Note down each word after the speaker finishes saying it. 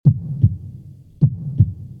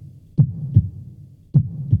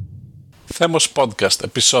Θέμος Podcast,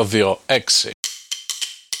 επεισόδιο 6.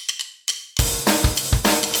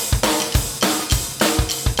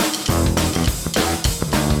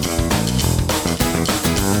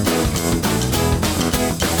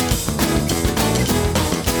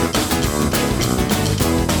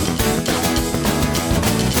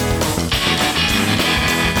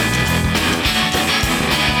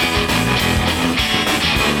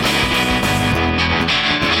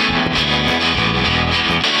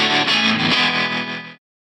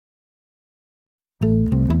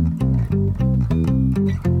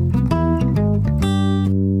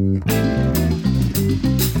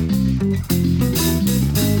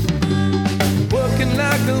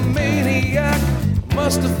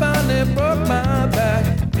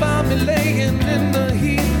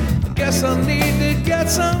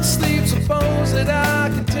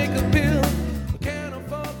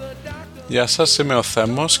 Γεια σας, είμαι ο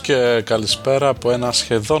Θέμος και καλησπέρα από ένα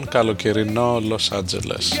σχεδόν καλοκαιρινό Λος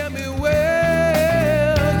Άντζελες.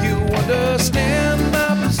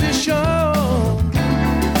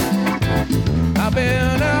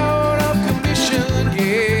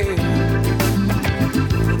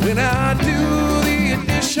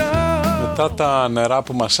 Μετά τα νερά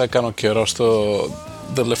που μας έκανε ο καιρός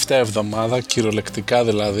τελευταία εβδομάδα, κυριολεκτικά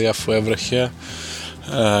δηλαδή, αφού έβρεχε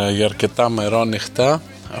για αρκετά μερόνυχτα,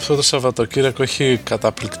 αυτό το Σαββατοκύριακο έχει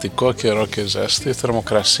καταπληκτικό καιρό και ζέστη. Η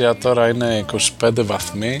θερμοκρασία τώρα είναι 25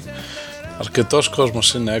 βαθμοί. Αρκετός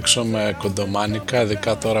κόσμος είναι έξω με κοντομάνικα,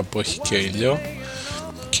 ειδικά τώρα που έχει και ήλιο.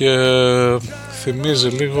 Και θυμίζει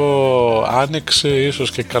λίγο άνοιξη,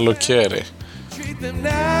 ίσως και καλοκαίρι.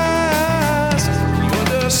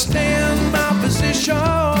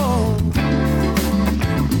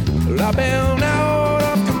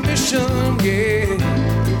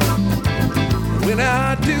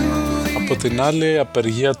 Από την άλλη, η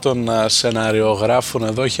απεργία των σεναριογράφων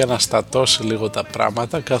εδώ έχει αναστατώσει λίγο τα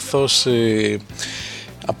πράγματα, καθώς η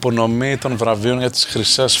απονομή των βραβείων για τις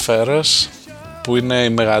Χρυσές Σφαίρες, που είναι η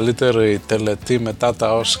μεγαλύτερη τελετή μετά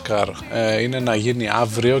τα Όσκαρ, είναι να γίνει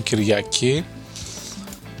αύριο Κυριακή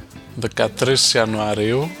 13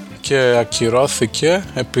 Ιανουαρίου και ακυρώθηκε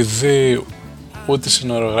επειδή ούτε οι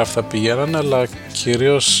σεναριογράφοι θα πηγαίνανε, αλλά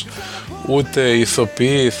κυρίως ούτε οι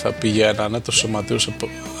ηθοποιοί θα πηγαίνανε. Το σωματείο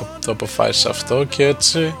το αποφάσισε αυτό και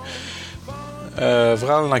έτσι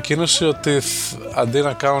βγάλουν ανακοίνωση ότι αντί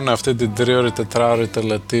να κάνουν αυτή την 3ωρη-4ωρη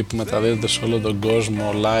τελετή που μεταδίδεται σε όλο τον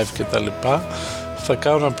κόσμο live και τα λοιπά, θα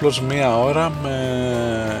κάνουν απλώς μία ώρα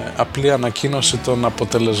με απλή ανακοίνωση των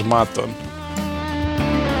αποτελεσμάτων.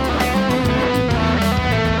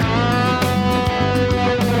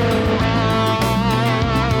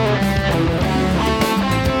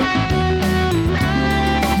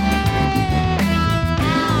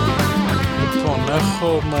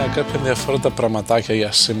 Έχουμε κάποια ενδιαφέροντα πραγματάκια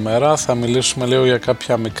για σήμερα. Θα μιλήσουμε λίγο για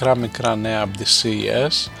κάποια μικρά νέα από τη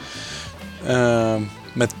CES.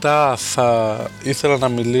 Μετά θα ήθελα να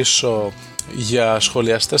μιλήσω για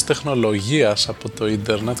σχολιαστές τεχνολογίας από το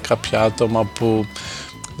ίντερνετ, κάποια άτομα που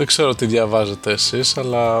δεν ξέρω τι διαβάζετε εσείς,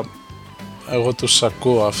 αλλά εγώ τους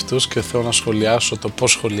ακούω αυτούς και θέλω να σχολιάσω το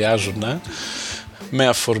πώς σχολιάζουν με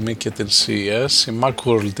αφορμή και την CES. Η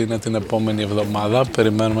Macworld είναι την επόμενη εβδομάδα,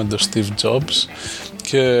 περιμένουμε τον Steve Jobs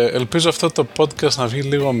και ελπίζω αυτό το podcast να βγει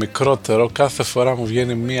λίγο μικρότερο. Κάθε φορά μου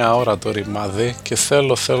βγαίνει μία ώρα το ρημάδι και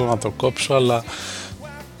θέλω να το κόψω, αλλά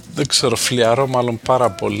δεν ξέρω, φλιαρώ μάλλον πάρα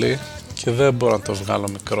πολύ και δεν μπορώ να το βγάλω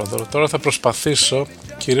μικρότερο. Τώρα θα προσπαθήσω,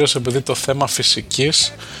 κυρίως επειδή το θέμα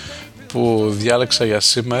φυσικής που διάλεξα για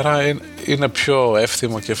σήμερα είναι πιο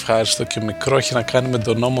εύθυμο και ευχάριστο και μικρό, έχει να κάνει με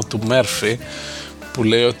τον νόμο του Μέρφυ, που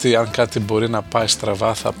λέει ότι αν κάτι μπορεί να πάει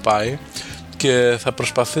στραβά θα πάει, και θα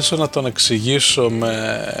προσπαθήσω να τον εξηγήσω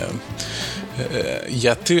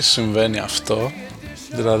γιατί συμβαίνει αυτό,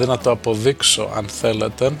 δηλαδή να το αποδείξω αν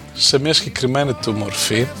θέλετε σε μια συγκεκριμένη του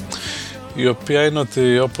μορφή, η οποία είναι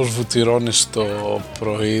ότι όπως βουτυρώνεις το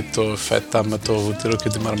πρωί το φέτα με το βουτύρο και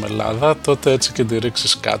τη μαρμελάδα, τότε έτσι και τη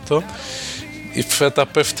ρίξεις κάτω, η φέτα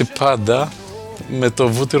πέφτει πάντα με το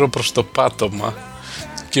βούτυρο προς το πάτωμα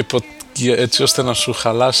και έτσι ώστε να σου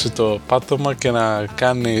χαλάσει το πάτωμα και να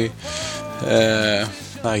κάνει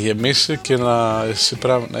να γεμίσει και εσύ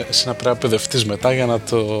να πρέπει να παιδευτείς μετά για να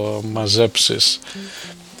το μαζέψεις.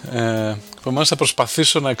 Επομένως θα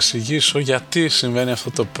προσπαθήσω να εξηγήσω γιατί συμβαίνει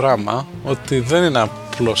αυτό το πράγμα, ότι δεν είναι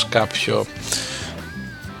απλώς κάποιο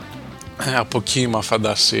αποκύημα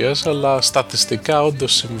φαντασίας, αλλά στατιστικά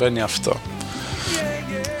όντως συμβαίνει αυτό.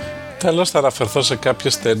 Τέλος θα αναφερθώ σε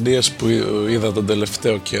κάποιες ταινίες που είδα τον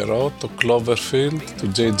τελευταίο καιρό, το Cloverfield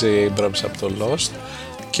του J.J. Abrams από το Lost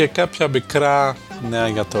και κάποια μικρά νέα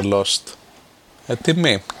για το Lost.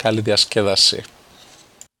 Έτοιμοι, καλή διασκέδαση.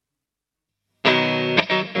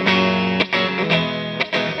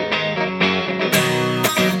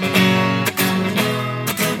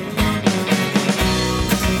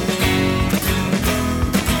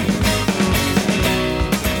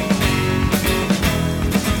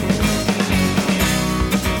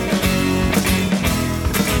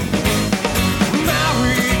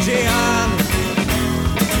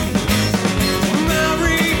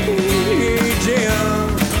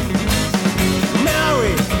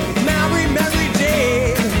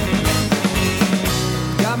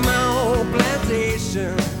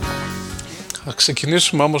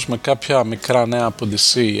 ξεκινήσουμε όμως με κάποια μικρά νέα από τη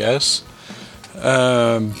CES,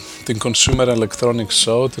 την Consumer Electronics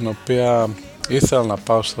Show, την οποία ήθελα να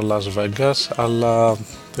πάω στο Las Vegas, αλλά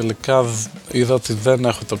τελικά είδα ότι δεν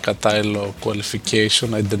έχω το κατάλληλο qualification,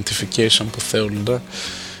 identification που θέλουν.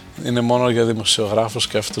 Είναι μόνο για δημοσιογράφους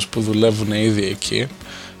και αυτούς που δουλεύουν ήδη εκεί,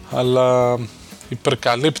 αλλά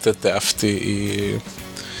υπερκαλύπτεται αυτή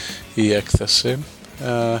η έκθεση.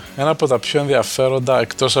 Ένα από τα πιο ενδιαφέροντα,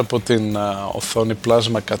 εκτός από την οθόνη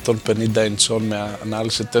πλάσμα 150 inch με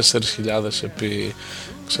ανάλυση 4.000 επί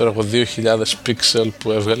 2.000 pixel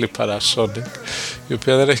που έβγαλε η Panasonic, η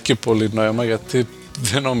οποία δεν έχει και πολύ νόημα, γιατί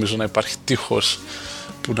δεν νομίζω να υπάρχει τείχος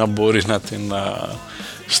που να μπορεί να την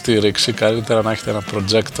στήριξει. Καλύτερα να έχετε ένα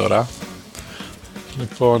προτζέκτορα.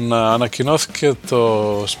 Λοιπόν, ανακοινώθηκε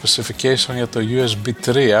το specification για το USB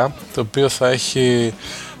 3, το οποίο θα έχει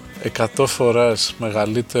 100 φορές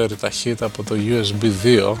μεγαλύτερη ταχύτητα από το USB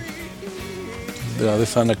 2, δηλαδή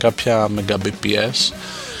θα είναι κάποια Mbps,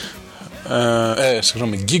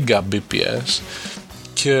 Gigabps,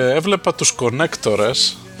 και έβλεπα τους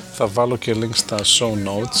connectors, θα βάλω και link στα show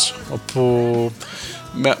notes, όπου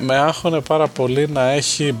με άγχωνε πάρα πολύ να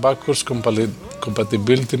έχει backwards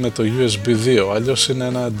compatibility με το USB 2, αλλιώς είναι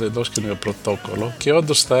ένα εντελώς καινούριο πρωτόκολλο, και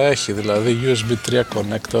όντως θα έχει, δηλαδή USB 3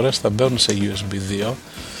 connectors θα μπαίνουν σε USB 2,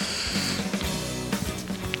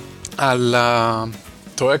 αλλά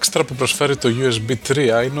το έξτρα που προσφέρει το USB 3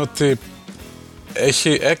 είναι ότι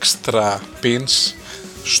έχει έξτρα pins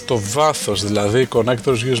στο βάθος, δηλαδή οι connectors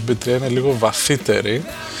USB 3 είναι λίγο βαθύτεροι,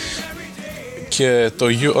 και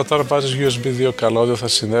όταν βάζεις USB 2 καλώδιο θα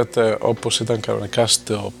συνδέεται όπως ήταν κανονικά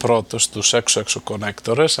στο πρώτο, στους έξω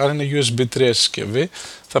connectors. Αν είναι USB 3 συσκευή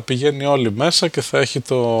θα πηγαίνει όλη μέσα και θα έχει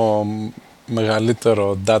το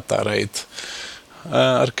μεγαλύτερο data rate.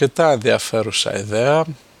 Αρκετά ενδιαφέρουσα ιδέα.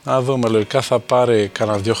 Να δούμε, λογικά θα πάρει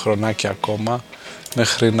κανένα 2 χρονάκια ακόμα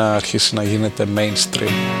μέχρι να αρχίσει να γίνεται mainstream.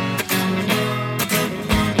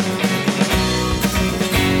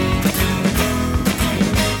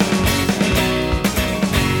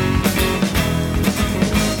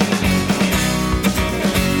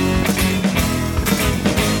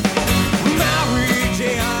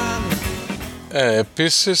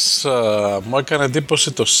 Επίσης μου έκανε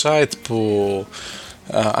εντύπωση το site που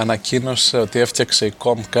ανακοίνωσε ότι έφτιαξε η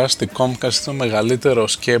Comcast. Η Comcast είναι ο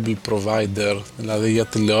μεγαλύτερος cable provider, δηλαδή για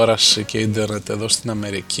τηλεόραση και ίντερνετ εδώ στην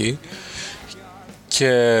Αμερική, και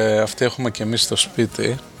αυτή έχουμε και εμείς στο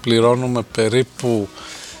σπίτι. Πληρώνουμε περίπου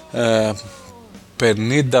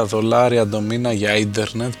 $50 το μήνα για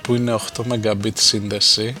ίντερνετ, που είναι 8 Mbit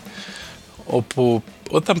σύνδεση, όπου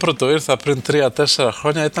όταν πρώτο ήρθα πριν 3-4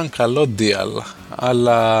 χρόνια ήταν καλό deal,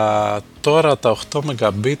 αλλά τώρα τα 8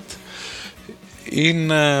 Mbit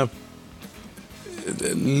είναι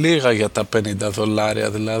λίγα για τα $50,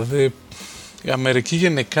 δηλαδή η Αμερική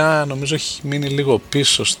γενικά νομίζω έχει μείνει λίγο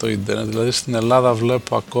πίσω στο ίντερνετ, δηλαδή στην Ελλάδα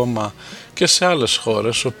βλέπω ακόμα και σε άλλες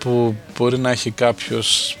χώρες όπου μπορεί να έχει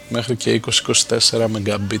κάποιος μέχρι και 20-24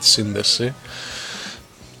 Mbit σύνδεση,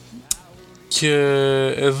 και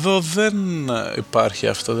εδώ δεν υπάρχει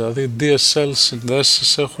αυτό, δηλαδή οι DSL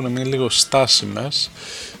συνδέσεις έχουν μείνει λίγο στάσιμες,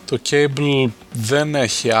 το cable δεν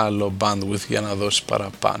έχει άλλο bandwidth για να δώσει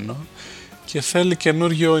παραπάνω και θέλει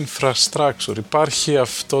καινούργιο infrastructure. Υπάρχει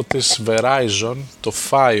αυτό της Verizon, το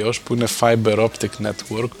Fios, που είναι Fiber Optic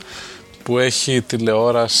Network, που έχει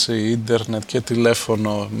τηλεόραση, ίντερνετ και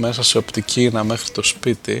τηλέφωνο μέσα σε οπτική ίνα μέχρι το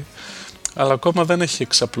σπίτι, αλλά ακόμα δεν έχει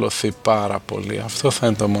εξαπλωθεί πάρα πολύ. Αυτό θα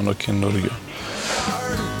είναι το μόνο καινούριο.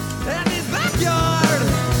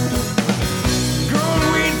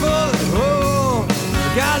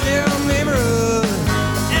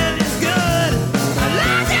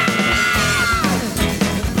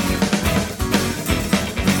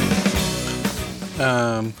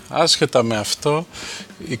 Άσχετα με αυτό,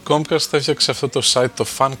 η Comcast έφτιαξε αυτό το site, το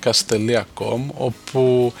funcast.com,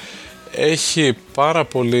 όπου έχει πάρα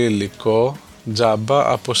πολύ υλικό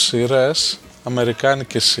τζάμπα από σειρές,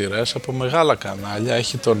 αμερικάνικες σειρές, από μεγάλα κανάλια.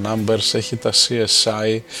 Έχει το Numbers, έχει τα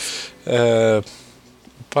CSI,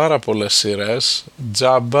 πάρα πολλές σειρές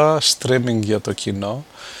τζάμπα, streaming για το κοινό.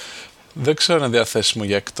 Δεν ξέρω αν είναι διαθέσιμο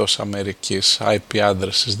για εκτός Αμερικής IP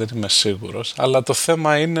addresses, δεν είμαι σίγουρος, αλλά το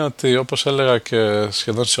θέμα είναι ότι, όπως έλεγα και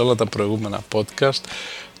σχεδόν σε όλα τα προηγούμενα podcast,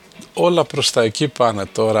 όλα προς τα εκεί πάνε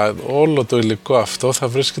τώρα. Όλο το υλικό αυτό θα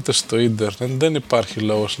βρίσκεται στο ίντερνετ. Δεν υπάρχει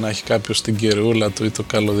λόγος να έχει κάποιος την κυριούλα του ή το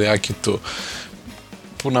καλωδιάκι του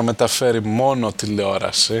που να μεταφέρει μόνο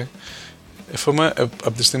τηλεόραση.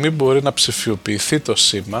 Από τη στιγμή που μπορεί να ψηφιοποιηθεί το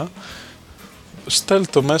σήμα, στέλνει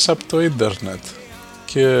το μέσα από το ίντερνετ.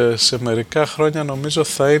 Και σε μερικά χρόνια νομίζω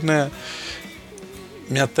θα είναι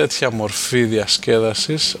μια τέτοια μορφή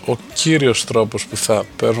διασκέδασης ο κύριος τρόπος που θα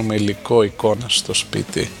παίρνουμε υλικό εικόνα στο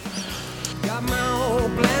σπίτι.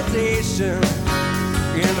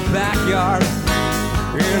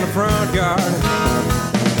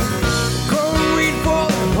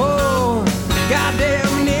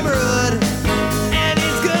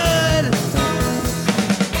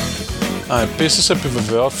 Επίσης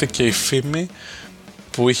επιβεβαιώθηκε η φήμη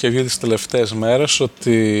που είχε βγει τις τελευταίες μέρες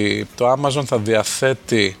ότι το Amazon θα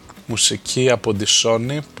διαθέτει μουσική από τη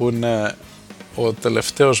Sony, που είναι ο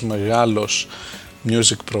τελευταίος μεγάλος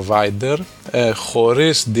music provider,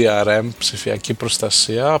 χωρίς DRM, ψηφιακή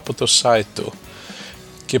προστασία, από το site του.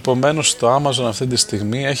 Και επομένως το Amazon αυτή τη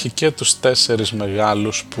στιγμή έχει και τους 4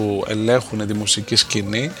 μεγάλους που ελέγχουν τη μουσική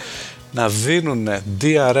σκηνή να δίνουν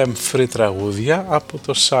DRM free τραγούδια από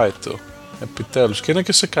το site του. Επιτέλους, και είναι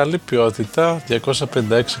και σε καλή ποιότητα,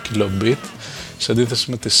 256 kilobit, σε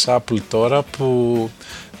αντίθεση με τη Apple τώρα που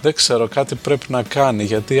δεν ξέρω, κάτι πρέπει να κάνει,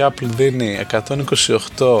 γιατί η Apple δίνει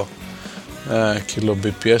 128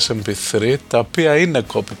 kbps MP3, τα οποία είναι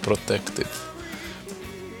copy protected.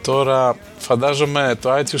 Τώρα φαντάζομαι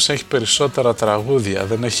το iTunes έχει περισσότερα τραγούδια,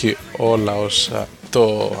 δεν έχει όλα όσα,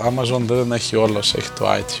 το Amazon δεν έχει όλα όσα έχει το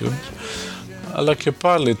iTunes, αλλά και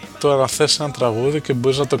πάλι τώρα θες ένα τραγούδι και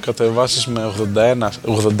μπορείς να το κατεβάσεις με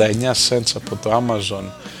 89 cents από το Amazon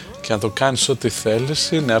και να το κάνεις ό,τι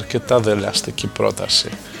θέλεις, είναι αρκετά δελεαστική πρόταση.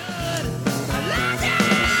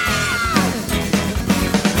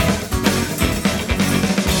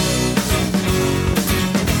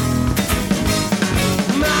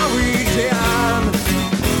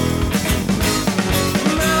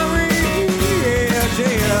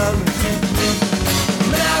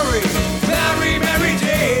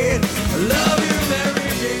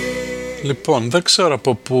 Λοιπόν, δεν ξέρω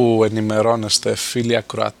από πού ενημερώνεστε φίλοι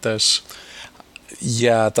ακροατές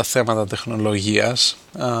για τα θέματα τεχνολογίας.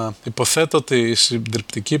 Υποθέτω ότι η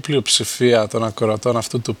συντριπτική πλειοψηφία των ακροατών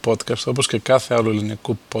αυτού του podcast, όπως και κάθε άλλο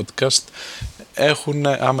ελληνικού podcast, έχουν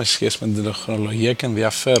άμεση σχέση με την τεχνολογία και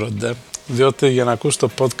ενδιαφέρονται, διότι για να ακούσει το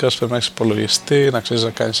podcast πρέπει να έχεις υπολογιστή, να ξέρεις να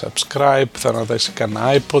κάνεις subscribe, πιθανότατα να έχεις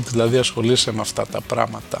κανένα iPod, δηλαδή ασχολείσαι με αυτά τα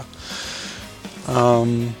πράγματα.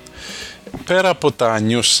 Πέρα από τα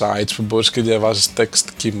news sites που μπορείς και διαβάζεις text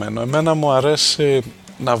κείμενο, εμένα μου αρέσει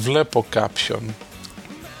να βλέπω κάποιον,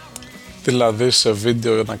 δηλαδή σε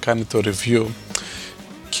βίντεο να κάνει το review,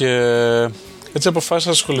 και έτσι αποφάσισα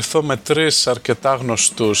να ασχοληθώ με 3 αρκετά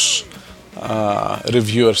γνωστούς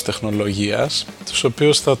reviewers τεχνολογίας, τους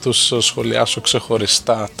οποίους θα τους σχολιάσω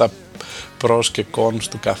ξεχωριστά, τα pros και cons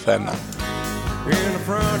του καθένα.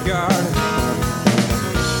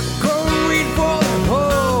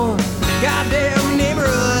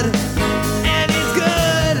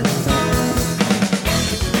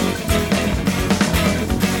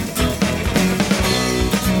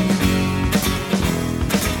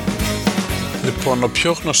 Λοιπόν, ο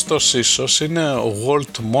πιο γνωστός ίσως είναι ο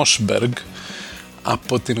Walt Mossberg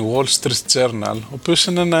από την Wall Street Journal, ο οποίος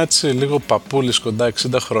είναι ένα έτσι λίγο παππούλης κοντά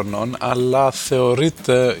 60 χρονών, αλλά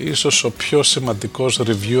θεωρείται ίσως ο πιο σημαντικός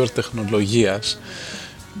reviewer τεχνολογίας,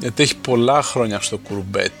 γιατί έχει πολλά χρόνια στο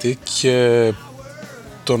κουρμπέτι και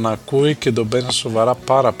τον ακούει και τον παίρνει σοβαρά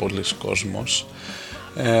πάρα πολλοί κόσμος.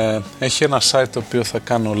 Έχει ένα site το οποίο θα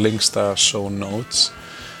κάνω link στα show notes.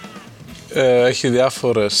 Έχει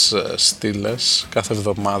διάφορες στήλες κάθε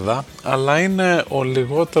εβδομάδα, αλλά είναι ο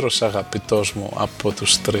λιγότερος αγαπητός μου από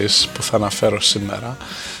τους 3 που θα αναφέρω σήμερα,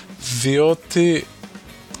 διότι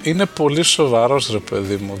είναι πολύ σοβαρός, ρε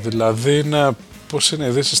παιδί μου. Δηλαδή είναι πως είναι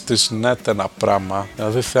ειδήσεις της net ένα πράγμα,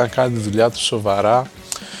 δηλαδή θέλει να κάνει τη δουλειά του σοβαρά,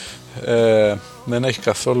 δεν έχει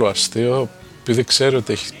καθόλου αστείο, επειδή ξέρει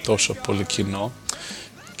ότι έχει τόσο πολύ κοινό,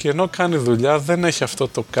 και ενώ κάνει δουλειά δεν έχει αυτό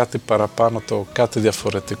το κάτι παραπάνω, το κάτι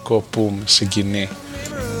διαφορετικό που με συγκινεί.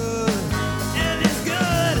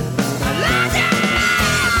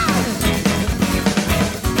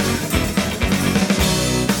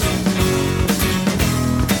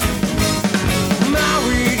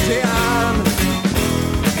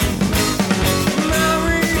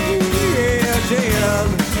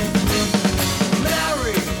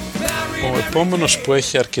 Ο επόμενος που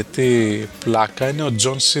έχει αρκετή πλάκα είναι ο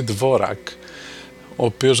John C. Dvorak, ο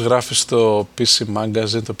οποίος γράφει στο PC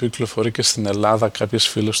Magazine, το οποίο κυκλοφορεί και στην Ελλάδα. Κάποιες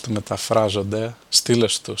φίλες του μεταφράζονται,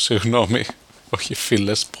 στήλες του, συγγνώμη, όχι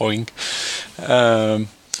φίλες, point.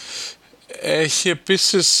 Έχει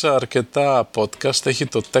επίσης αρκετά podcast, έχει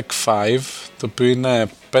το Tech5, το οποίο είναι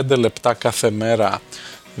 5 λεπτά κάθε μέρα,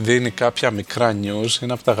 δίνει κάποια μικρά news,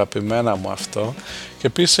 είναι από τα αγαπημένα μου αυτό. Και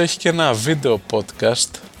επίσης έχει και ένα βίντεο podcast,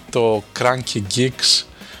 το Cranky Geeks,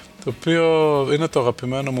 το οποίο είναι το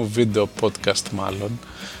αγαπημένο μου βίντεο podcast μάλλον.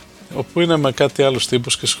 όπου είναι με κάτι άλλους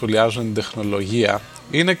τύπους και σχολιάζουν την τεχνολογία.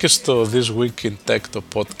 Είναι και στο This Week in Tech το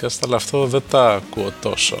podcast, αλλά αυτό δεν τα ακούω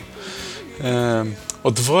τόσο.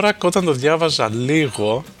 Ο Dvorak, όταν το διάβαζα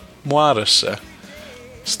λίγο, μου άρεσε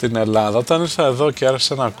στην Ελλάδα. Όταν ήρθα εδώ και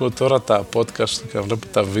άρχισα να ακούω τώρα τα podcast του και να βλέπω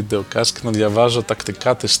τα videocast και να διαβάζω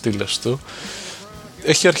τακτικά τις στήλες του,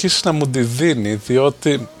 έχει αρχίσει να μου τη δίνει,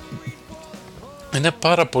 διότι είναι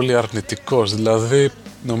πάρα πολύ αρνητικός. Δηλαδή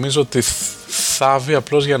νομίζω ότι θάβει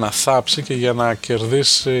απλώς για να θάψει και για να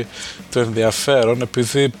κερδίσει το ενδιαφέρον,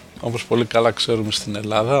 επειδή όπως πολύ καλά ξέρουμε στην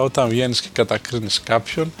Ελλάδα, όταν βγαίνεις και κατακρίνεις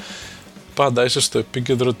κάποιον, πάντα είσαι στο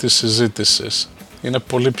επίκεντρο της συζήτησης. Είναι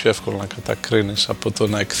πολύ πιο εύκολο να κατακρίνεις από το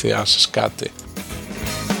να εκθιάσεις κάτι.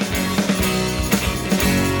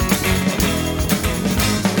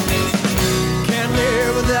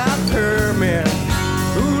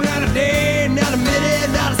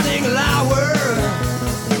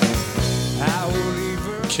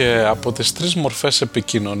 Και από τις τρεις μορφές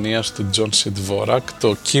επικοινωνίας του John C. Dvorak,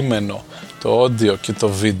 το κείμενο, το audio και το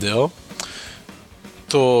βίντεο,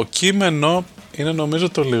 το κείμενο είναι νομίζω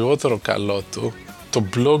το λιγότερο καλό του. Το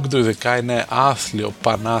blog του ειδικά είναι άθλιο,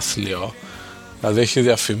 πανάθλιο, δηλαδή έχει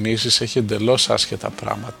διαφημίσεις, έχει εντελώς άσχετα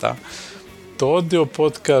πράγματα. Το audio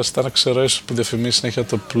podcast, αν εξαιρέσεις που διαφημίσεις συνέχεια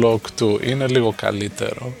το blog του, είναι λίγο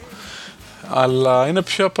καλύτερο, αλλά είναι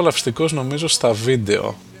πιο απολαυστικός νομίζω στα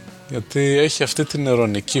βίντεο, γιατί έχει αυτή την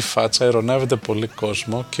ειρωνική φάτσα, ειρωνεύεται πολύ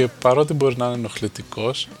κόσμο και παρότι μπορεί να είναι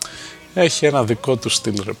ενοχλητικός, έχει ένα δικό του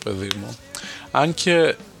στυλ, ρε παιδί μου. Αν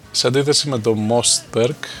και σε αντίθεση με το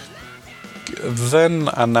Mossberg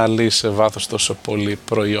δεν αναλύει σε βάθος τόσο πολύ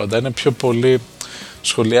προϊόντα, είναι πιο πολύ,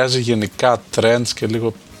 σχολιάζει γενικά trends και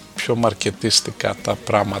λίγο πιο μαρκετίστικα τα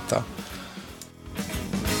πράγματα.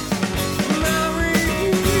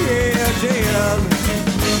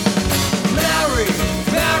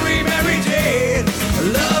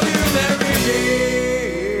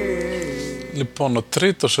 Λοιπόν, ο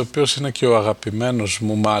τρίτος, ο οποίος είναι και ο αγαπημένος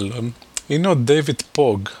μου μάλλον, είναι ο David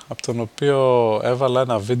Pogg, από τον οποίο έβαλα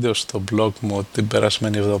ένα βίντεο στο blog μου την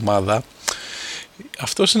περασμένη εβδομάδα.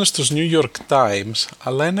 Αυτός είναι στους New York Times,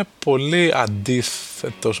 αλλά είναι πολύ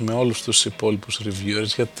αντίθετος με όλους τους υπόλοιπους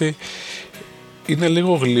reviewers, γιατί είναι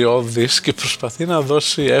λίγο γλιώδης και προσπαθεί να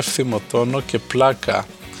δώσει εύθυμο τόνο και πλάκα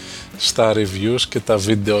στα reviews και τα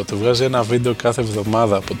βίντεο του. Βγάζει ένα βίντεο κάθε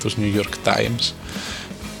εβδομάδα από τους New York Times.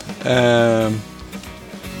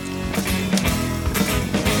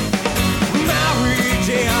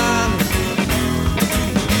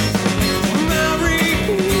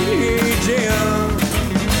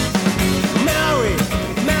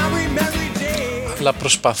 Αλλά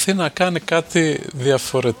προσπαθεί να κάνει κάτι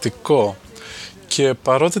διαφορετικό και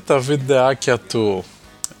παρότι τα βιντεάκια του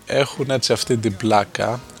έχουν έτσι αυτή την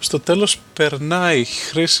πλάκα, στο τέλος περνάει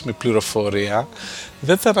χρήσιμη πληροφορία,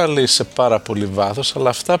 δεν τα αναλύει σε πάρα πολύ βάθος, αλλά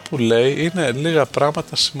αυτά που λέει είναι λίγα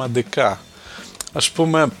πράγματα σημαντικά. Ας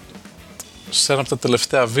πούμε, σε ένα από τα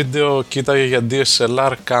τελευταία βίντεο κοίταγε για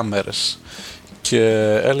DSLR κάμερες και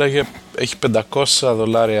έλεγε έχει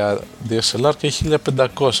 $500 DSLR και έχει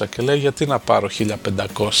 1500 και λέει γιατί να πάρω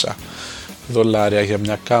 $1500 για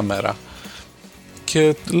μια κάμερα,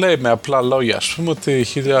 και λέει με απλά λόγια ας πούμε ότι οι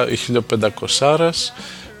 1500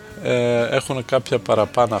 έχουν κάποια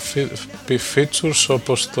παραπάνω features,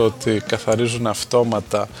 όπως το ότι καθαρίζουν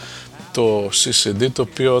αυτόματα το CCD, το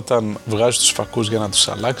οποίο όταν βγάζει τους φακούς για να τους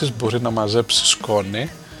αλλάξεις μπορεί να μαζέψει σκόνη,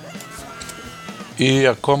 ή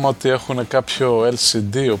ακόμα ότι έχουν κάποιο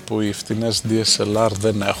LCD όπου οι φτηνές DSLR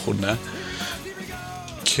δεν έχουν.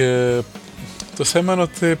 Και το θέμα είναι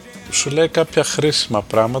ότι σου λέει κάποια χρήσιμα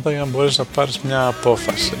πράγματα για να μπορείς να πάρεις μια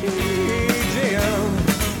απόφαση.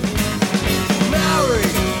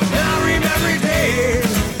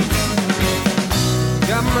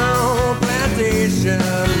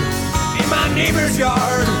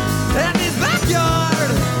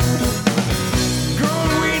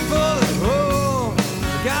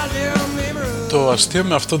 Το αστείο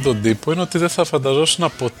με αυτόν τον τύπο είναι ότι δεν θα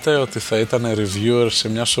φανταζόσουν ποτέ ότι θα ήταν reviewer σε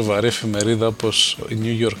μια σοβαρή εφημερίδα όπως η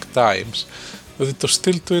New York Times. Δηλαδή το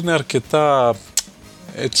στυλ του είναι αρκετά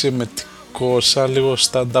έτσι εμετικό, σαν λίγο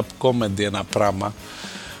stand-up comedy ένα πράγμα.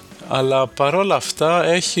 Αλλά παρόλα αυτά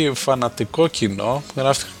έχει φανατικό κοινό,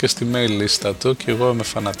 γράφτηκα και στη mail λίστα του και εγώ είμαι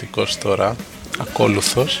φανατικός τώρα,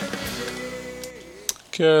 ακόλουθος.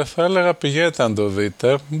 Και θα έλεγα πηγαίνετε να το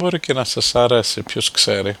δείτε, μπορεί και να σας αρέσει, ποιος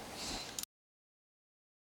ξέρει.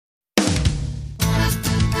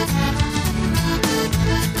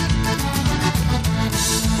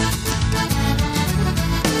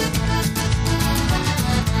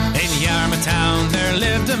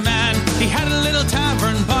 He had a little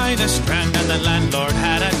tavern by the strand, and the landlord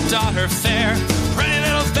had a daughter fair, pretty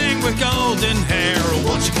little thing with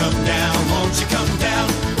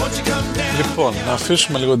Λοιπόν, να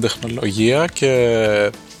αφήσουμε λίγο την τεχνολογία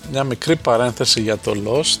και μια μικρή παρένθεση για το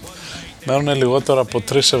Lost. Μένουν λιγότερο από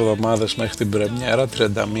 3 εβδομάδες μέχρι την πρεμιέρα, 31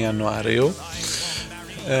 Ιανουαρίου.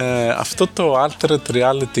 Αυτό το Altered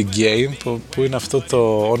Reality Game που είναι αυτό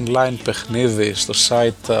το online παιχνίδι στο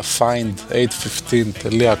site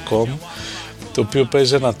find815.com, το οποίο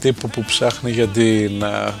παίζει ένα τύπο που ψάχνει για την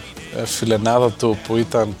φιλενάδα του που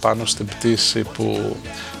ήταν πάνω στην πτήση που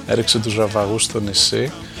έριξε τους ραβαγούς στο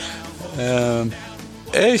νησί.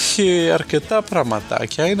 Έχει αρκετά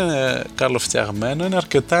πραγματάκια, είναι καλοφτιαγμένο, είναι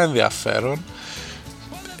αρκετά ενδιαφέρον,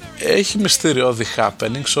 έχει μυστηριώδη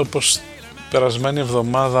happenings, όπως περασμένη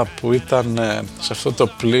εβδομάδα που ήταν σε αυτό το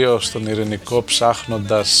πλοίο στον Ειρηνικό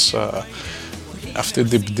ψάχνοντας αυτή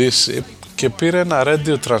την πτήση και πήρε ένα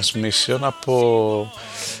radio transmission από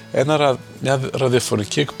μια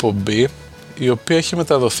ραδιοφωνική εκπομπή η οποία έχει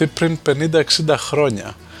μεταδοθεί πριν 50-60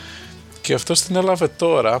 χρόνια και αυτό την έλαβε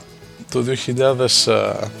τώρα το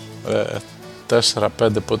 2004-2005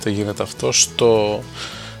 πότε γίνεται αυτό στο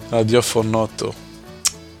ραδιόφωνο του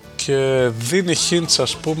και δίνει hints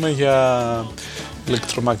ας πούμε για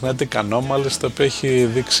electromagnetic anomalies, το οποίο έχει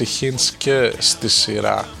δείξει hints και στη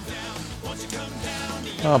σειρά.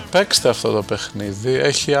 Παίξτε αυτό το παιχνίδι,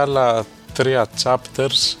 έχει άλλα 3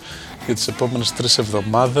 chapters για τις επόμενες 3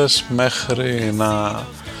 εβδομάδες μέχρι να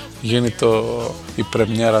γίνει η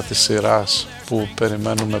πρεμιέρα της σειράς που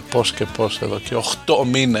περιμένουμε πώς και πώς εδώ και 8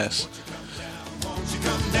 μήνες.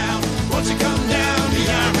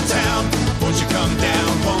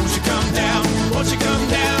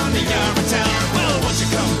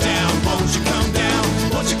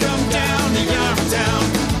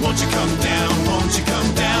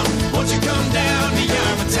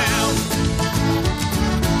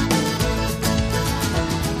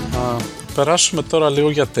 Περάσουμε τώρα λίγο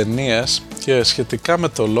για ταινίες και σχετικά με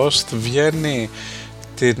το Lost βγαίνει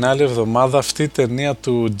την άλλη εβδομάδα αυτή η ταινία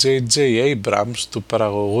του J.J. Abrams, του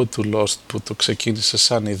παραγωγού του Lost που το ξεκίνησε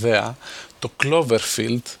σαν ιδέα, το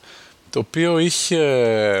Cloverfield, το οποίο είχε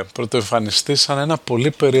πρωτοεμφανιστεί σαν ένα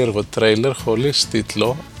πολύ περίεργο τρέιλερ χωρίς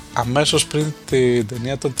τίτλο αμέσως πριν την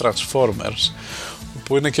ταινία των Transformers,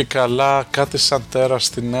 που είναι και καλά κάτι σαν τέρας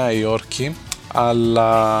στη Νέα Υόρκη,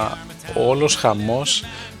 αλλά ο όλος χαμός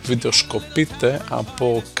βιντεοσκοπείται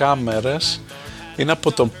από κάμερες, είναι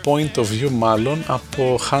από το point of view μάλλον,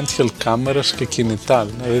 από handheld κάμερες και κινητά,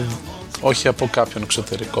 δηλαδή όχι από κάποιον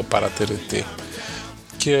εξωτερικό παρατηρητή.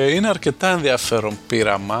 Και είναι αρκετά ενδιαφέρον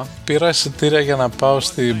πείραμα. Πήρα εισιτήρια για να πάω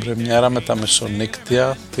στην πρεμιέρα με τα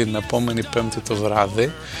μεσονύκτια την επόμενη Πέμπτη το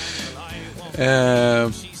βράδυ.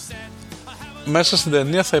 Μέσα στην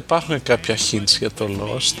ταινία θα υπάρχουν κάποια hints για το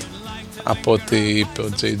Lost από ό,τι είπε ο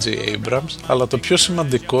J.J. Abrams, αλλά το πιο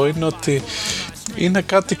σημαντικό είναι ότι είναι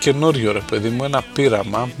κάτι καινούριο, ρε παιδί μου, ένα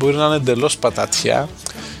πείραμα, μπορεί να είναι εντελώς πατατιά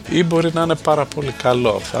ή μπορεί να είναι πάρα πολύ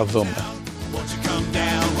καλό, θα δούμε.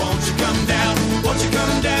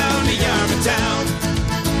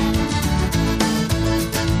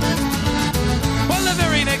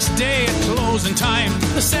 Day at closing time,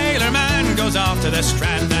 the sailor man goes off to the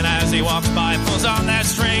strand, and as he walks by pulls on that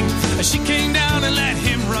string, she came down and let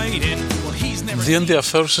him right in. Well, he's never... Δύο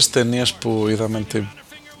ενδιαφέρουσες ταινίες που είδαμε την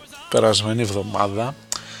περασμένη εβδομάδα,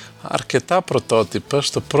 αρκετά πρωτότυπες.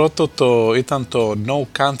 Το πρώτο ήταν το No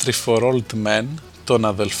Country for Old Men των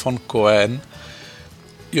αδελφών Coen,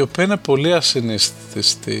 η οποία είναι πολύ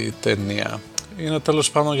ασυναίσθητη ταινία. Είναι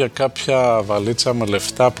τέλος πάντων για κάποια βαλίτσα με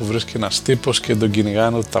λεφτά που βρίσκει ένας τύπος και τον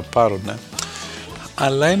κυνηγάνε ότι τα πάρουνε.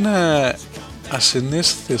 Αλλά είναι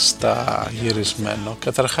ασυναίσθητα γυρισμένο.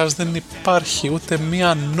 Καταρχάς δεν υπάρχει ούτε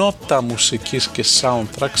μία νότα μουσικής και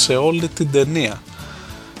soundtrack σε όλη την ταινία.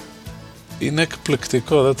 Είναι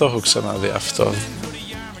εκπληκτικό, δεν το έχω ξαναδεί αυτό.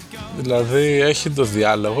 Δηλαδή έχει το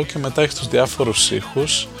διάλογο και μετά έχει τους διάφορους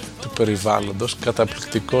ήχους του περιβάλλοντος,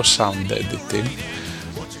 καταπληκτικό sound editing.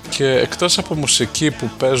 Και εκτός από μουσική που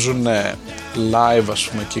παίζουν live, ας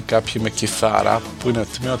πούμε, και κάποιοι με κιθάρα που είναι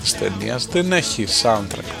τμήμα της ταινίας, δεν έχει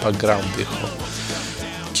soundtrack, background ήχο.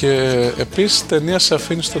 Και επίσης η ταινία σε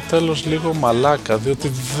αφήνει στο τέλος λίγο μαλάκα,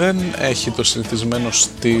 διότι δεν έχει το συνηθισμένο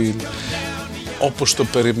στυλ όπως το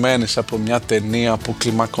περιμένεις από μια ταινία που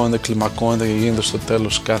κλιμακώνεται και γίνεται στο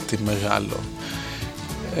τέλος κάτι μεγάλο.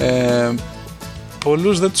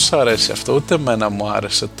 Πολλούς δεν τους αρέσει αυτό, ούτε εμένα μου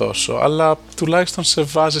άρεσε τόσο, αλλά τουλάχιστον σε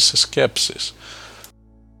βάζει σε σκέψεις.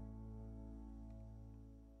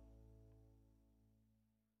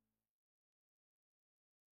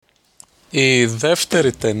 Η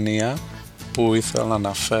δεύτερη ταινία που ήθελα να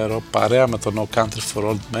αναφέρω παρέα με το No Country for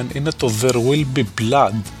Old Men είναι το There Will Be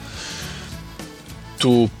Blood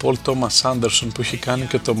του Paul Thomas Anderson, που έχει κάνει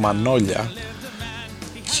και το Μανόλια,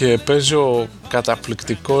 και παίζει ο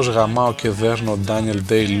καταπληκτικός γαμάο και δέρνο Ντάνιελ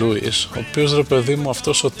Ντέι-Λούις, ο οποίος, ρε παιδί μου,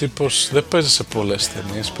 αυτός ο τύπος δεν παίζει σε πολλές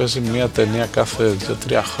ταινίες, παίζει μία ταινία κάθε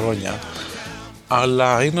 2-3 χρόνια,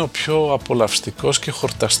 αλλά είναι ο πιο απολαυστικός και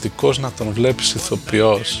χορταστικός να τον βλέπεις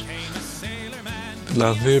ηθοποιός.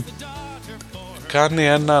 Δηλαδή κάνει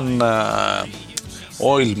έναν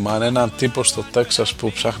oilman, έναν τύπο στο Τέξας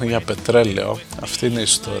που ψάχνει για πετρέλαιο, αυτή είναι η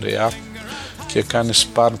ιστορία, και κάνει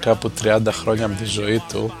σπαν κάπου 30 χρόνια από τη ζωή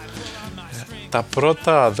του. Τα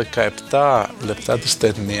πρώτα 17 λεπτά της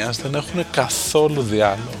ταινίας δεν έχουν καθόλου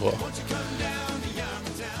διάλογο.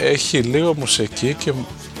 Έχει λίγο μουσική και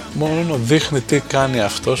μόνο δείχνει τι κάνει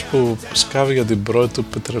αυτός που σκάβει για την πρώτη του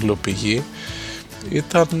πετρελαιοπηγή.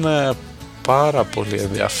 Ήταν πάρα πολύ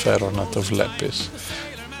ενδιαφέρον να το βλέπεις.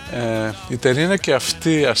 Η ταινία είναι και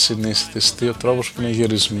αυτή ασυναίσθητη, ο τρόπος που είναι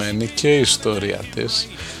γυρισμένη και η ιστορία της.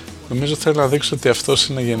 Νομίζω θέλει να δείξει ότι αυτός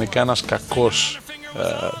είναι γενικά ένας κακός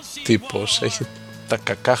τύπος, έχει τα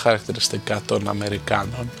κακά χαρακτηριστικά των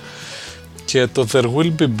Αμερικάνων, και το There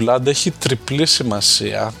Will Be Blood έχει τριπλή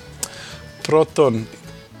σημασία. Πρώτον,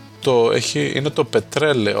 είναι το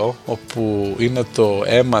πετρέλαιο, όπου είναι το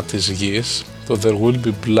αίμα της γης. Το There Will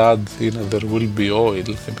Be Blood είναι There Will Be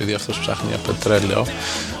Oil, επειδή αυτός ψάχνει για πετρέλαιο.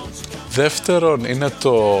 Δεύτερον, είναι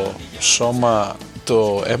το σώμα,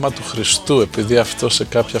 το αίμα του Χριστού, επειδή αυτό σε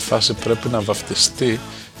κάποια φάση πρέπει να βαφτιστεί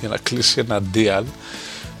για να κλείσει ένα deal.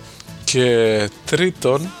 Και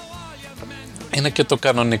τρίτον, είναι και το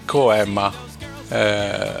κανονικό αίμα,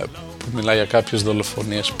 που μιλάει για κάποιες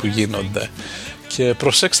δολοφονίες που γίνονται. Και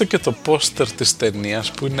προσέξτε και το πόστερ της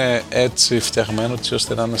ταινίας, που είναι έτσι φτιαγμένο έτσι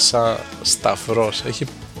ώστε να είναι σαν σταυρός. Έχει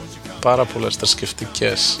πάρα πολλές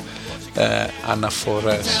θρησκευτικές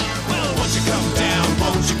αναφορές.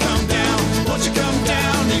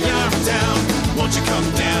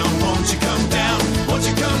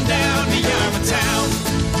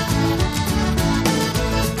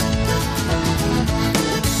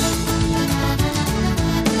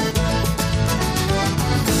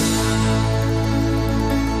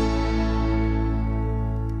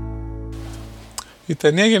 Η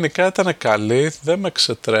ταινία γενικά ήταν καλή, δεν με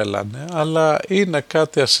ξετρέλανε, αλλά είναι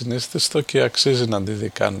κάτι ασυναίσθητο και αξίζει να τη δει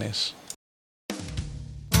κανείς.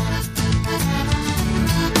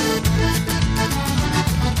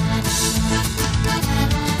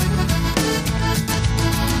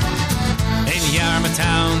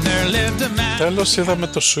 Τέλος είδαμε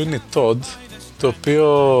το Sweeney Todd, το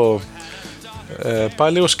οποίο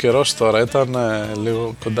πάλι λίγος καιρός τώρα, ήταν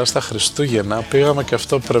λίγο κοντά στα Χριστούγεννα. Πήγαμε και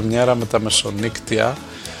αυτό πρεμιέρα με τα μεσονύκτια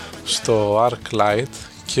στο ArcLight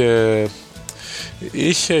και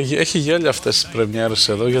έχει γέλια αυτές τις πρεμιέρες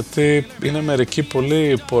εδώ, γιατί είναι μερικοί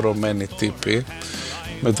πολύ πορωμένοι τύποι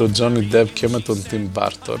με τον Johnny Depp και με τον Tim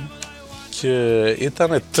Burton, και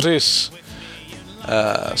ήταν τρεις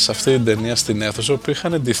σε αυτή την ταινία στην αίθουσα που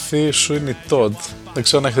είχαν ντυθεί Sweeney Todd. Δεν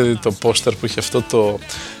ξέρω αν έχετε δει το πόστερ που είχε αυτό το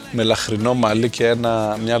μελαχρινό μαλλί και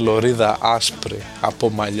μια λωρίδα άσπρη από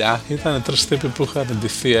μαλλιά. Ήταν τρεις τύποι που είχαν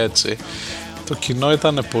ντυθεί έτσι. Το κοινό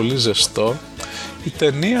ήταν πολύ ζεστό. Η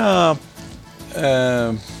ταινία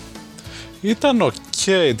ήταν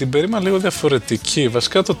ok, την περίμενα λίγο διαφορετική.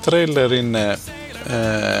 Βασικά το τρέιλερ είναι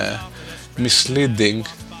misleading,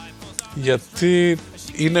 γιατί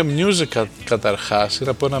είναι musical καταρχάς, είναι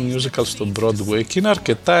από ένα musical στο Broadway και είναι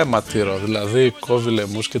αρκετά αιματηρό, δηλαδή κόβει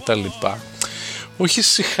λαιμούς και τα λοιπά. Όχι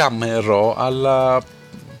σιχαμερό, αλλά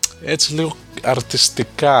έτσι λίγο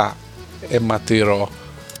αρτιστικά αιματηρό.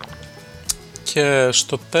 Και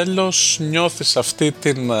στο τέλος νιώθεις αυτή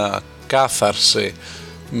την κάθαρση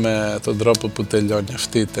με τον τρόπο που τελειώνει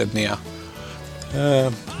αυτή η ταινία.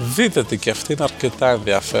 Δείτε τη, και αυτή είναι αρκετά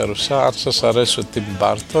ενδιαφέρουσα. Αν σας αρέσει ο Tim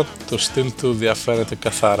Burton, το στυλ του διαφέρεται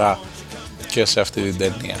καθαρά και σε αυτή την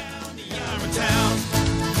ταινία.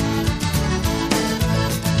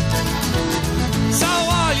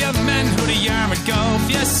 Men who to Yarmouth go, if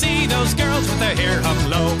you see those girls with their hair hung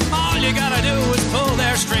low, all you gotta do is pull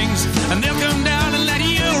their strings and they'll come down and let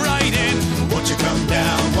you right in. Won't you come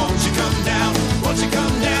down, won't you come down, won't you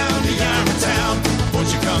come down to Yarmouth town, won't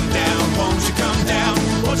you come down, won't you come down,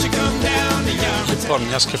 won't you come down to Yarmouth. Λοιπόν,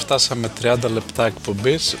 μιας και φτάσαμε 30 λεπτά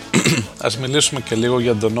εκπομπής, ας μιλήσουμε και λίγο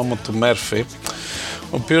για τον νόμο του Μέρφυ,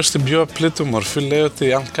 ο οποίος στην πιο απλή του μορφή λέει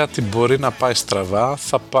ότι αν κάτι μπορεί να πάει στραβά,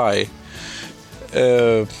 θα πάει.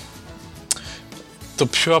 Το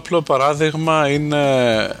πιο απλό παράδειγμα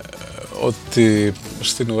είναι ότι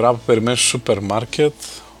στην ουρά που περιμένεις στο σούπερ μάρκετ,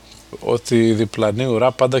 ότι η διπλανή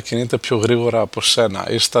ουρά πάντα κινείται πιο γρήγορα από σένα,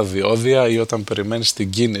 ή στα διόδια ή όταν περιμένεις την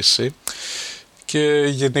κίνηση, Και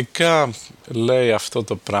γενικά λέει αυτό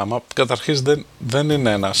το πράγμα. Καταρχής δεν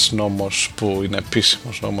είναι ένας νόμος που είναι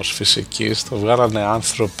επίσημος νόμος φυσικής. Το βγάλανε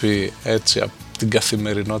άνθρωποι έτσι από την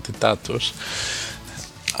καθημερινότητά τους.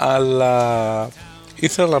 Αλλά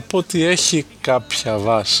ήθελα να πω ότι έχει κάποια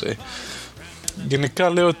βάση. Γενικά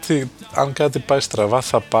λέει ότι αν κάτι πάει στραβά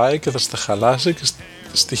θα πάει και θα στα χαλάσει και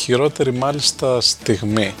στη χειρότερη μάλιστα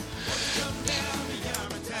στιγμή.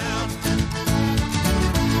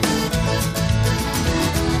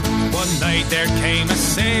 There came a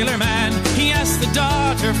sailor man. He asked the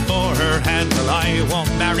daughter for her hand. Well, I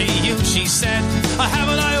won't marry you, she said. I have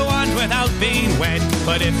what I want without being wed.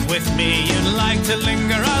 But if with me you'd like to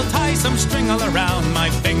linger, I'll tie some string all around my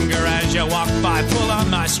finger. As you walk by, pull on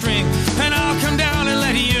my string, and I'll come down and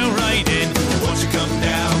let you right in. Won't you come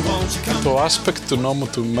down, won't you come down. Το aspect του νόμου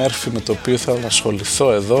του Μέρφυ με το οποίο θέλω να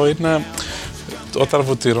ασχοληθώ εδώ είναι όταν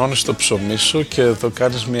βουτυρώνεις το ψωμί σου και το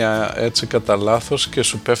κάνεις μια έτσι κατά λάθος και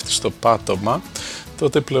σου πέφτει στο πάτωμα,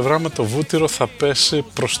 τότε η πλευρά με το βούτυρο θα πέσει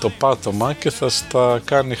προς το πάτωμα και θα στα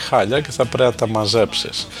κάνει χάλια και θα πρέπει να τα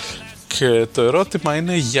μαζέψεις. Και το ερώτημα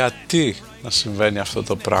είναι γιατί να συμβαίνει αυτό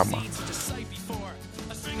το πράγμα.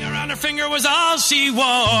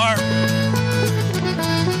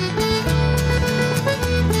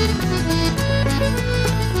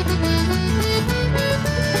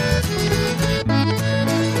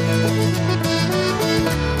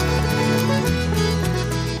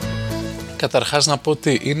 Καταρχάς να πω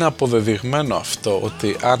ότι είναι αποδεδειγμένο αυτό,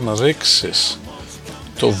 ότι αν ρίξεις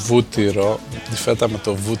το βούτυρο, τη φέτα με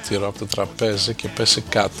το βούτυρο από το τραπέζι και πέσει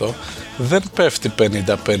κάτω, δεν πέφτει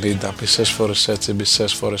 50-50, μισές φορές έτσι,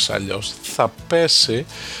 μισές φορές αλλιώς. Θα πέσει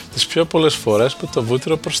τις πιο πολλές φορές με το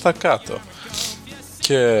βούτυρο προς τα κάτω.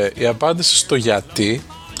 Και η απάντηση στο γιατί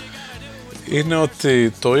είναι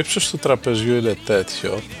ότι το ύψος του τραπεζιού είναι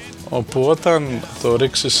τέτοιο, όπου όταν το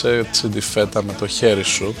ρίξεις έτσι τη φέτα με το χέρι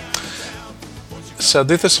σου, σε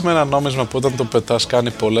αντίθεση με ένα νόμισμα που όταν το πετάς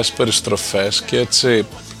κάνει πολλές περιστροφές και έτσι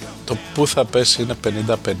το που θα πέσει είναι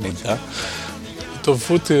 50-50, το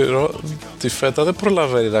βούτυρο, τη φέτα δεν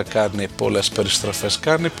προλαβαίνει να κάνει πολλές περιστροφές,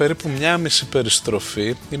 κάνει περίπου μια μισή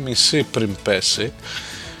περιστροφή ή μισή πριν πέσει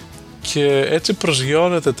και έτσι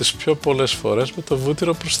προσγειώνεται τις πιο πολλές φορές με το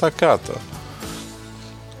βούτυρο προς τα κάτω.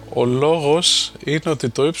 Ο λόγος είναι ότι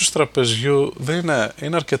το ύψος του τραπεζιού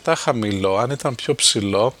είναι αρκετά χαμηλό. Αν ήταν πιο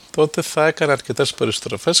ψηλό, τότε θα έκανε αρκετές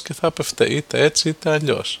περιστροφές και θα έπεφτε είτε έτσι είτε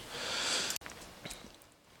αλλιώς.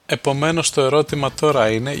 Επομένως το ερώτημα τώρα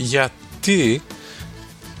είναι γιατί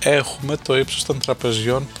έχουμε το ύψος των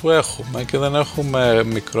τραπεζιών που έχουμε και δεν έχουμε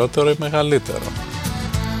μικρότερο ή μεγαλύτερο.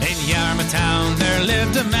 In Yarmouthtown there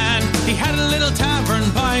lived a man. He had a little tavern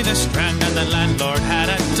by the strand, and the landlord had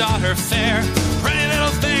a daughter fair, pretty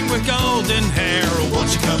little thing with golden hair.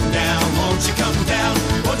 Won't you come down, won't you come down,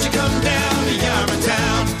 won't you come down to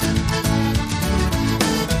Yarmouthtown.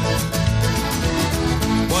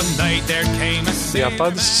 One night there came a sailor. Η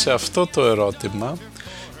απάντηση σε αυτό το ερώτημα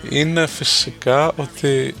είναι φυσικά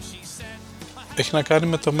ότι έχει να κάνει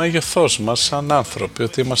με το μέγεθός μας σαν άνθρωποι,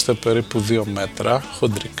 ότι είμαστε περίπου 2 μέτρα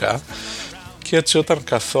χοντρικά και έτσι όταν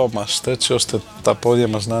καθόμαστε, έτσι ώστε τα πόδια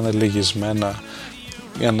μας να είναι λυγισμένα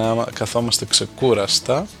για να καθόμαστε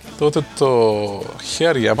ξεκούραστα, τότε το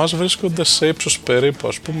χέρια μας βρίσκονται σε ύψος περίπου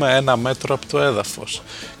 1 μέτρο από το έδαφος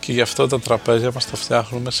και γι' αυτό τα τραπέζια μας τα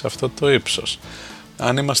φτιάχνουμε σε αυτό το ύψος.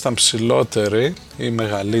 Αν ήμασταν ψηλότεροι ή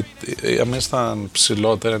μεγαλύτεροι,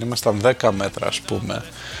 αν ήμασταν 10 μέτρα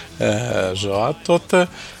ζώα, τότε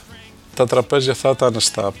τα τραπέζια θα ήταν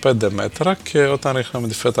στα 5 μέτρα και όταν ρίχναμε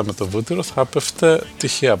τη φέτα με το βούτυρο θα έπεφτε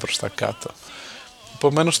τυχαία προς τα κάτω.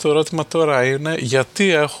 Επομένως το ερώτημα τώρα είναι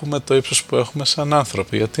γιατί έχουμε το ύψος που έχουμε σαν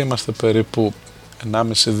άνθρωποι, γιατί είμαστε περίπου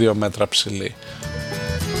 1,5-2 μέτρα ψηλοί.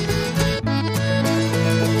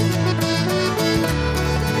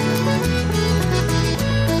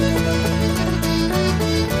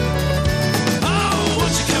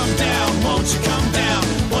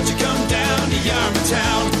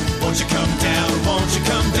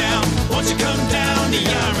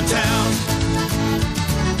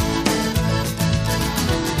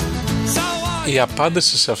 Η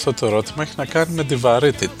απάντηση σε αυτό το ερώτημα έχει να κάνει με τη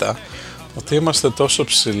βαρύτητα, ότι είμαστε τόσο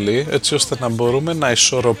ψηλοί έτσι ώστε να μπορούμε να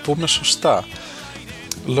ισορροπούμε σωστά.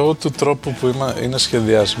 Λόγω του τρόπου που είναι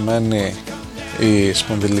σχεδιασμένη η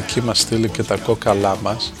σπονδυλική μας στήλη και τα κόκαλά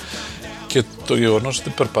μας και το γεγονός ότι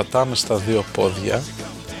περπατάμε στα 2 πόδια,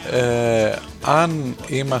 αν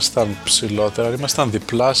ήμασταν ψηλότερα, αν ήμασταν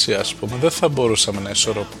διπλάσια δεν θα μπορούσαμε να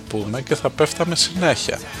ισορροπούμε και θα πέφταμε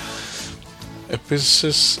συνέχεια.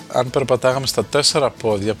 Επίσης, αν περπατάγαμε στα 4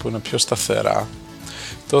 πόδια που είναι πιο σταθερά,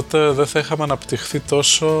 τότε δεν θα είχαμε αναπτυχθεί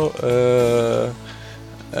τόσο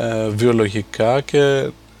βιολογικά και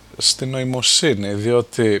στην νοημοσύνη,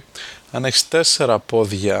 διότι αν έχεις 4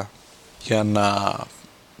 πόδια για να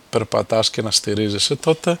περπατάς και να στηρίζεσαι,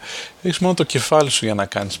 τότε έχεις μόνο το κεφάλι σου για να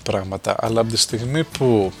κάνεις πράγματα, αλλά από τη στιγμή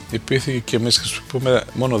που υπήρχε και εμείς χρησιμοποιούμε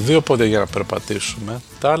μόνο 2 πόδια για να περπατήσουμε,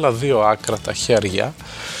 τα άλλα 2 άκρα, τα χέρια,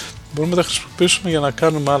 μπορούμε να τα χρησιμοποιήσουμε για να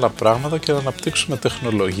κάνουμε άλλα πράγματα και να αναπτύξουμε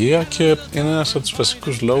τεχνολογία, και είναι ένας από τους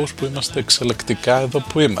βασικούς λόγους που είμαστε εξελεκτικά εδώ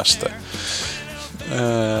που είμαστε.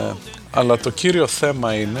 Αλλά το κύριο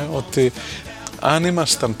θέμα είναι ότι αν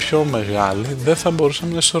ήμασταν πιο μεγάλοι δεν θα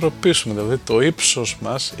μπορούσαμε να ισορροπήσουμε, δηλαδή το ύψος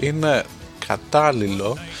μας είναι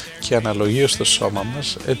κατάλληλο και αναλογεί στο σώμα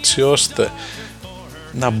μας, έτσι ώστε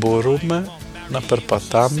να μπορούμε να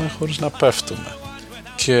περπατάμε χωρίς να πέφτουμε.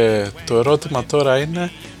 Και το ερώτημα τώρα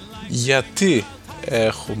είναι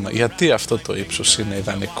γιατί αυτό το ύψος είναι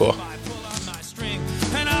ιδανικό.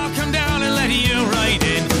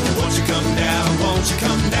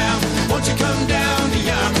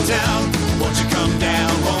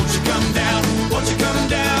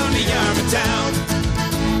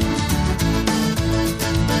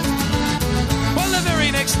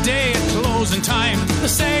 Next day at closing time,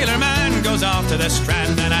 the sailor man goes off to the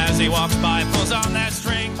strand, and as he walks by pulls on that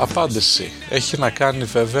string. Απάντηση. Έχει να κάνει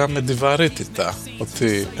βέβαια με τη βαρύτητα,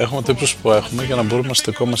 ότι έχουμε το ύψος που έχουμε για να μπορούμε να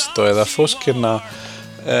στεκόμαστε στο έδαφος και να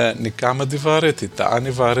νικάμε τη βαρύτητα. Αν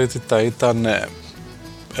η βαρύτητα ήταν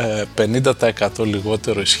 50%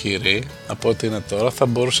 λιγότερο ισχυρή από ό,τι είναι τώρα, θα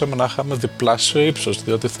μπορούσαμε να είχαμε διπλάσιο ύψος,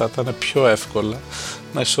 διότι θα ήταν πιο εύκολα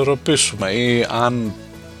να ισορροπήσουμε. Ή αν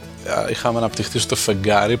είχαμε αναπτυχθεί στο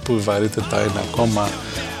φεγγάρι που η βαρύτητα είναι ακόμα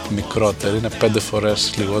μικρότερη, είναι 5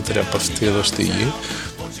 φορές λιγότερη από αυτή εδώ στη γη,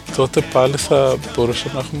 τότε πάλι θα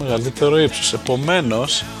μπορούσαμε να έχουμε μεγαλύτερο ύψος.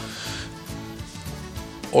 Επομένως,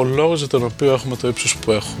 ο λόγος για τον οποίο έχουμε το ύψος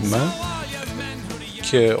που έχουμε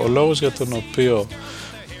και ο λόγος για τον οποίο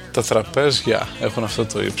τα τραπέζια έχουν αυτό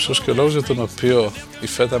το ύψος και ο λόγος για τον οποίο η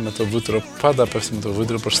φέτα με το βούτυρο πάντα πέφτει με το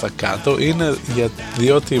βούτυρο προς τα κάτω είναι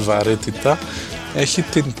διότι η βαρύτητα έχει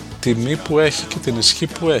την τιμή που έχει και την ισχύ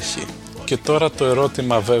που έχει. Και τώρα το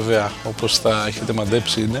ερώτημα βέβαια, όπως θα έχετε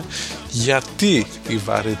μαντέψει, είναι γιατί η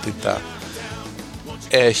βαρύτητα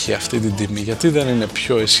έχει αυτή την τιμή, γιατί δεν είναι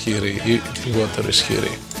πιο ισχυρή ή λιγότερο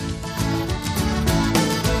ισχυρή.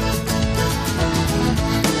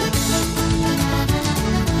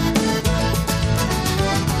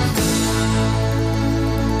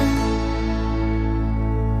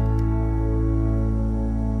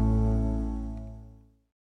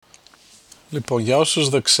 Λοιπόν, για όσους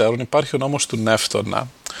δεν ξέρουν, υπάρχει ο νόμος του Νεύτωνα,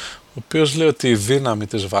 ο οποίος λέει ότι η δύναμη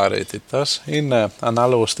της βαρύτητας είναι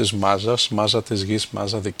ανάλογος της μάζας, μάζα της γης,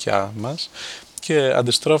 μάζα δικιά μας, και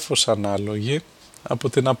αντιστρόφως ανάλογη από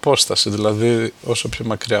την απόσταση, δηλαδή όσο πιο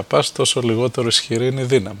μακριά πας, τόσο λιγότερο ισχυρή είναι η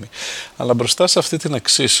δύναμη. Αλλά μπροστά σε αυτή την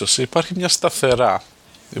εξίσωση υπάρχει μια σταθερά,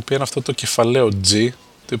 η οποία είναι αυτό το κεφαλαίο G,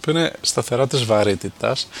 το οποίο είναι σταθερά της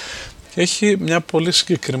βαρύτητας και έχει μια πολύ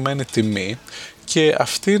συγκεκριμένη τιμή, και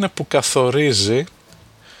αυτή είναι που καθορίζει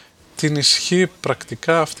την ισχύ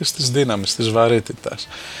πρακτικά αυτής της δύναμης, της βαρύτητας.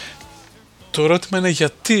 Το ερώτημα είναι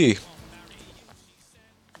γιατί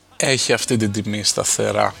έχει αυτή την τιμή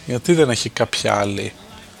σταθερά, γιατί δεν έχει κάποια άλλη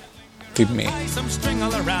τιμή.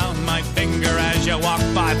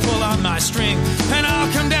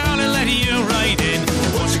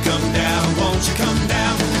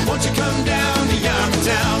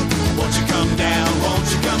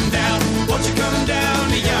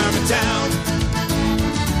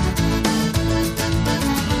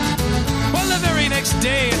 Next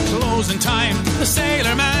day at closing time, the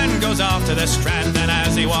sailor man goes off to the strand, and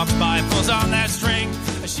as he walks by pulls on that string.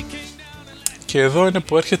 Και εδώ είναι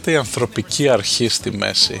που έρχεται η ανθρωπική αρχή στη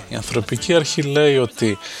μέση. Η ανθρωπική αρχή λέει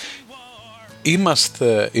ότι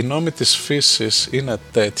οι νόμοι της φύσης είναι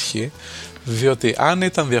τέτοιοι, διότι αν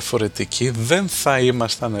ήταν διαφορετικοί δεν θα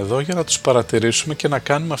ήμασταν εδώ για να τους παρατηρήσουμε και να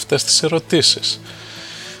κάνουμε αυτές τις ερωτήσεις.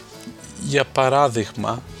 Για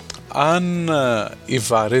παράδειγμα, αν η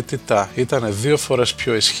βαρύτητα ήταν 2 φορές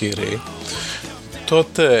πιο ισχυρή,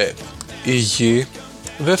 τότε η γη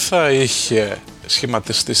δεν θα είχε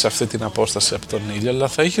σχηματιστεί σε αυτή την απόσταση από τον ήλιο, αλλά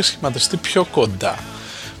θα είχε σχηματιστεί πιο κοντά,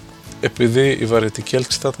 επειδή η βαρυτική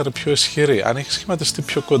έλξη θα ήταν πιο ισχυρή. Αν είχε σχηματιστεί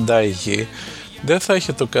πιο κοντά η γη, δεν θα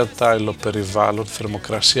είχε το κατάλληλο περιβάλλον,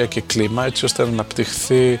 θερμοκρασία και κλίμα, έτσι ώστε να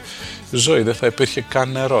αναπτυχθεί ζωή. Δεν θα υπήρχε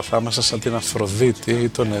καν νερό, θα ήμασταν σαν την Αφροδίτη ή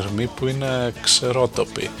τον Ερμή που είναι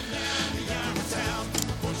ξερότοποι.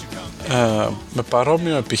 Με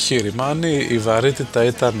παρόμοιο επιχείρημα, αν η βαρύτητα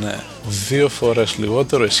ήταν 2 φορές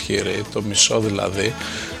λιγότερο ισχυρή, το μισό δηλαδή,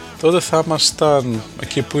 τότε θα ήμασταν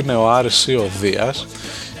εκεί που είναι ο Άρης ή ο Δίας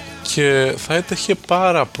και θα έτεχε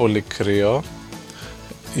πάρα πολύ κρύο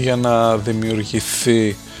για να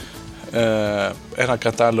δημιουργηθεί ένα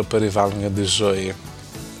κατάλληλο περιβάλλον για τη ζωή.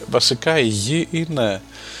 Βασικά η γη είναι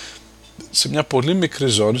σε μια πολύ μικρή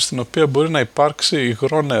ζώνη στην οποία μπορεί να υπάρξει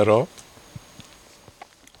υγρό νερό,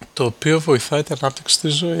 το οποίο βοηθάει την ανάπτυξη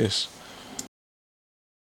της ζωής.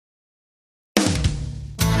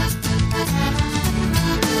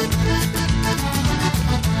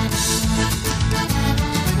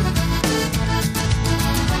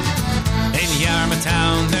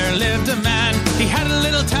 Town there lived a man. He had a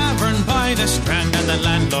little tavern by the strand, and the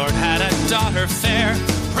landlord had a daughter fair,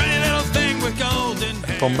 pretty little thing with golden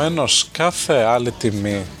hair. Επομένως, κάθε άλλη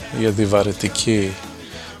τιμή για τη βαρυτική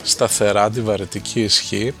σταθερά, τη βαρυτική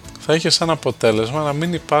ισχύ, θα είχε σαν αποτέλεσμα να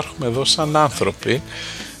μην υπάρχουμε εδώ σαν άνθρωποι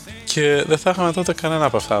και δεν θα είχαμε τότε κανένα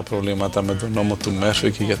από αυτά τα προβλήματα με τον νόμο του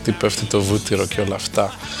Μέρφυ και γιατί πέφτει το βούτυρο και όλα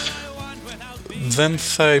αυτά. Δεν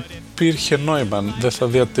θα υπήρχε νόημα, δεν θα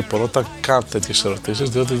διατυπωνόταν καν τέτοιες ερωτήσεις,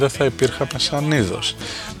 διότι δεν θα υπήρχαμε σαν είδος.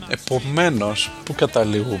 Επομένως, που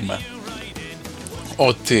καταλήγουμε?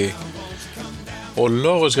 Ότι ο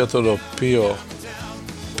λόγος για τον οποίο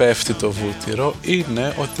πέφτει το βούτυρο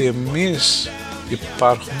είναι ότι εμείς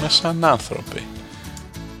υπάρχουμε σαν άνθρωποι.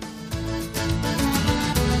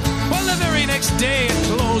 Next day at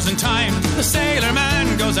closing time, the sailor man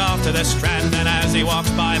goes off to the strand, and as he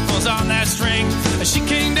walks by pulls on that string. She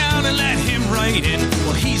came down and let him right in.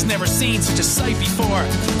 Well, he's never seen such a sight before.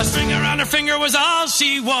 A string around her finger was all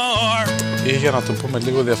she wore. Ή για να το πούμε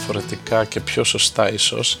λίγο διαφορετικά και πιο σωστά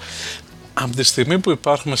ίσως, από τη στιγμή που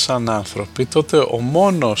υπάρχουμε σαν άνθρωποι, τότε ο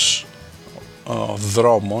μόνος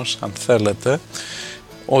δρόμος, αν θέλετε,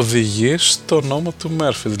 οδηγεί στο νόμο του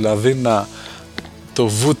Μέρφυ, δηλαδή το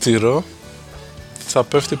βούτυρο θα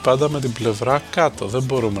πέφτει πάντα με την πλευρά κάτω. Δεν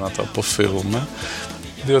μπορούμε να το αποφύγουμε,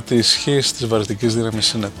 διότι η ισχύ της βαρυτικής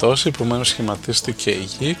δύναμης είναι τόση, επομένως σχηματίστηκε η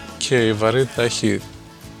γη και η βαρύτητα έχει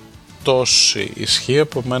τόση ισχύ,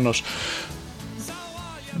 επομένως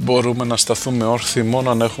μπορούμε να σταθούμε όρθιοι μόνο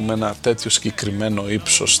αν έχουμε ένα τέτοιο συγκεκριμένο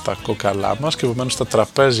ύψος στα κόκαλά μας και επομένως τα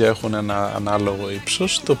τραπέζια έχουν ένα ανάλογο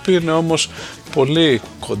ύψος, το οποίο είναι όμως πολύ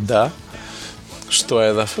κοντά στο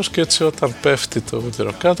έδαφος και έτσι όταν πέφτει το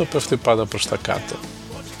βούτυρο κάτω, πέφτει πάντα προς τα κάτω.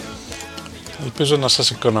 Ελπίζω να σας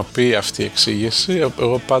ικανοποιεί αυτή η εξήγηση.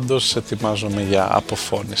 Εγώ πάντως ετοιμάζομαι για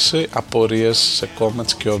αποφώνηση. Απορίες σε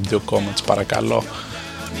comments και audio comments παρακαλώ.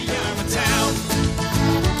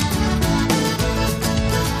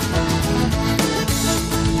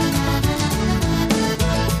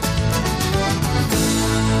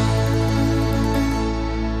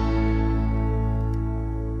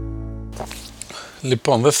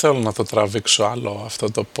 Λοιπόν, δεν θέλω να το τραβήξω άλλο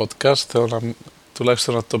αυτό το podcast, θέλω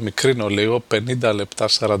τουλάχιστον να το μικρύνω λίγο, 50 λεπτά,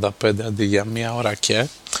 45 αντί για μία ώρα και.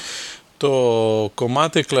 Το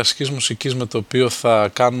κομμάτι κλασικής μουσικής με το οποίο θα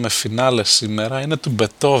κάνουμε φινάλε σήμερα είναι του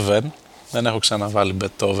Μπετόβεν, δεν έχω ξαναβάλει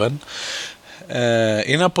Μπετόβεν.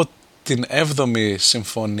 Είναι από την 7η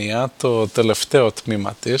συμφωνία, το τελευταίο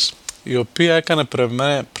τμήμα της, η οποία έκανε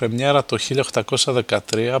πρεμιέρα το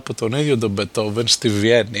 1813 από τον ίδιο τον Μπετόβεν στη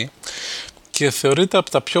Βιέννη και θεωρείται από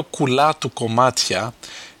τα πιο κουλά του κομμάτια.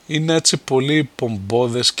 Είναι έτσι πολύ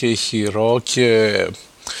πομπόδες και ηχηρό και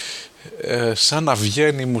σαν να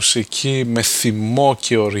βγαίνει η μουσική με θυμό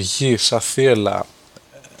και οργή σαν θύελλα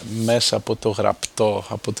μέσα από το γραπτό,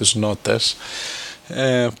 από τις νότες.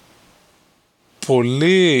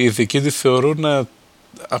 Πολλοί ειδικοί τη θεωρούν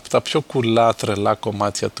από τα πιο κουλά τρελά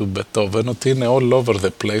κομμάτια του Μπετόβεν, ότι είναι all over the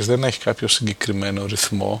place, δεν έχει κάποιο συγκεκριμένο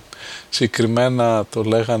ρυθμό. Συγκεκριμένα το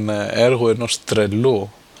λέγανε έργο ενός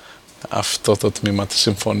τρελού αυτό το τμήμα της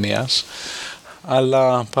συμφωνίας,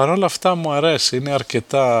 αλλά παρόλα αυτά μου αρέσει, είναι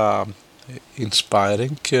αρκετά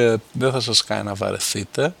inspiring και δεν θα σας κάνει να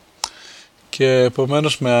βαρεθείτε και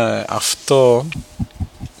επομένως με αυτό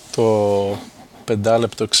το 5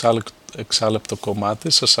 λεπτό 6 λεπτό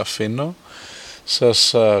κομμάτι σας αφήνω.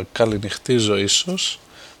 Σας καληνυχτίζω ίσως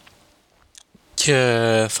και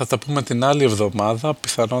θα τα πούμε την άλλη εβδομάδα,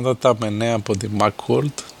 πιθανότατα με νέα από τη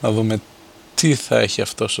Macworld, να δούμε τι θα έχει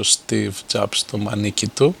αυτός ο Steve Jobs στο μανίκι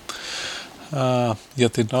του. Για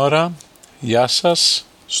την ώρα, γεια σας,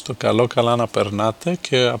 στο καλό καλά να περνάτε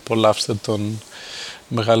και απολαύστε τον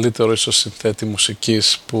μεγαλύτερο ίσως συνθέτη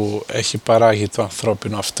μουσικής που έχει παράγει το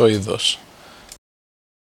ανθρώπινο αυτό είδος.